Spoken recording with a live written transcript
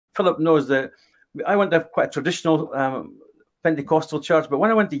Philip knows that I went to quite a traditional Pentecostal church, but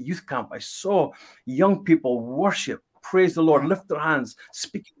when I went to youth camp, I saw young people worship, praise the Lord, lift their hands,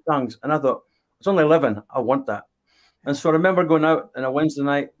 speak in tongues. And I thought, it's only 11. I want that. And so I remember going out on a Wednesday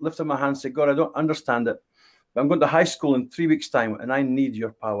night, lifting my hands, say, God, I don't understand it, but I'm going to high school in 3 weeks' time, and I need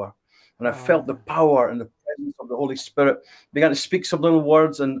your power. And I felt the power and the presence of the Holy Spirit, began to speak some little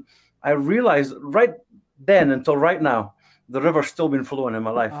words. And I realized right then until right now, the river's still been flowing in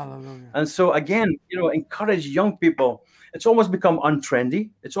my life. Hallelujah. And so again, encourage young people. It's almost become untrendy.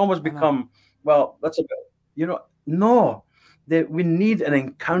 It's almost become, well, that's a bit, no, that we need an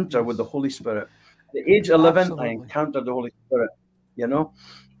encounter with the Holy Spirit. At the age 11, Absolutely. I encountered the Holy Spirit,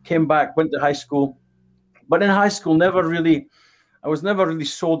 came back, went to high school. But in high school, I was never really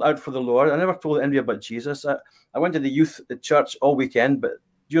sold out for the Lord. I never told anybody about Jesus. I went to the youth at church all weekend, but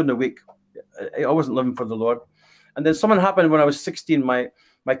during the week, I wasn't living for the Lord. And then something happened when I was 16. My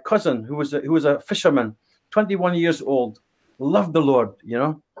cousin, who was a fisherman, 21 years old, loved the Lord,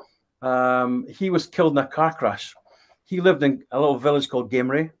 he was killed in a car crash. He lived in a little village called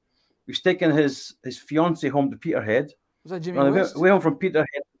Gameray. We've taken his fiancée home to Peterhead. Was that Jimmy West? Way home from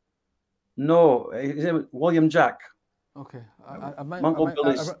Peterhead. No, his name was William Jack. Okay.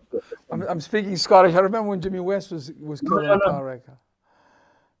 I'm speaking Scottish. I remember when Jimmy West was killed in a car wreck.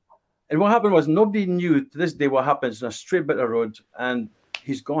 And what happened was nobody knew to this day what happens in a straight bit of road, and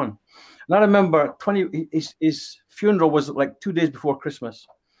he's gone. And I remember his funeral was like 2 days before Christmas.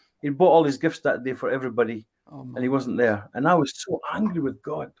 He bought all his gifts that day for everybody, and he wasn't there. And I was so angry with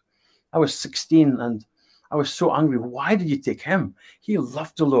God. I was 16, and I was so angry. Why did you take him? He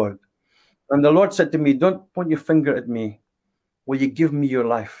loved the Lord. And the Lord said to me, don't point your finger at me. Will you give me your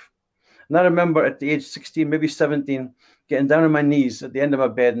life? And I remember at the age 16, maybe 17, getting down on my knees at the end of my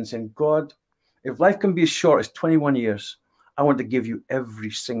bed and saying, God, if life can be as short as 21 years, I want to give you every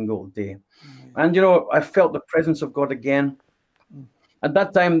single day. And, I felt the presence of God again. At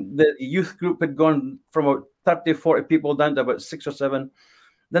that time, the youth group had gone from about 30, 40 people down to about 6 or 7.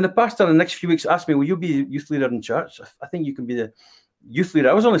 Then the pastor in the next few weeks asked me, will you be the youth leader in church? I think you can be the youth leader.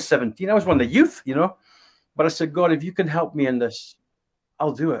 I was only 17. I was one of the youth, But I said, God, if you can help me in this,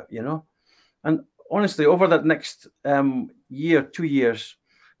 I'll do it, And honestly, over that next year, 2 years,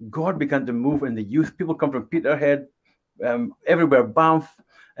 God began to move in the youth. People come from Peterhead, everywhere, Banff,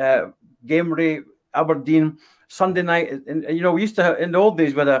 Gameray, Aberdeen, Sunday night. And we used to have, in the old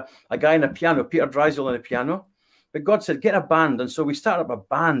days, we had a guy on a piano, Peter Dreisel on a piano. But God said, get a band. And so we started up a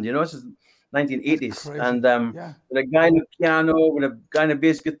band, this is 1980s. And with a guy on the piano, with a guy on a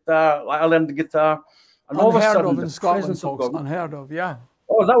bass guitar, I learned the guitar. And all of a sudden, in Scotland, folks, unheard of, yeah.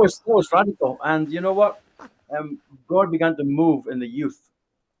 Oh, that was radical. And you know what? God began to move in the youth.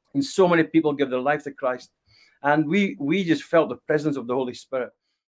 And so many people give their life to Christ. And we just felt the presence of the Holy Spirit.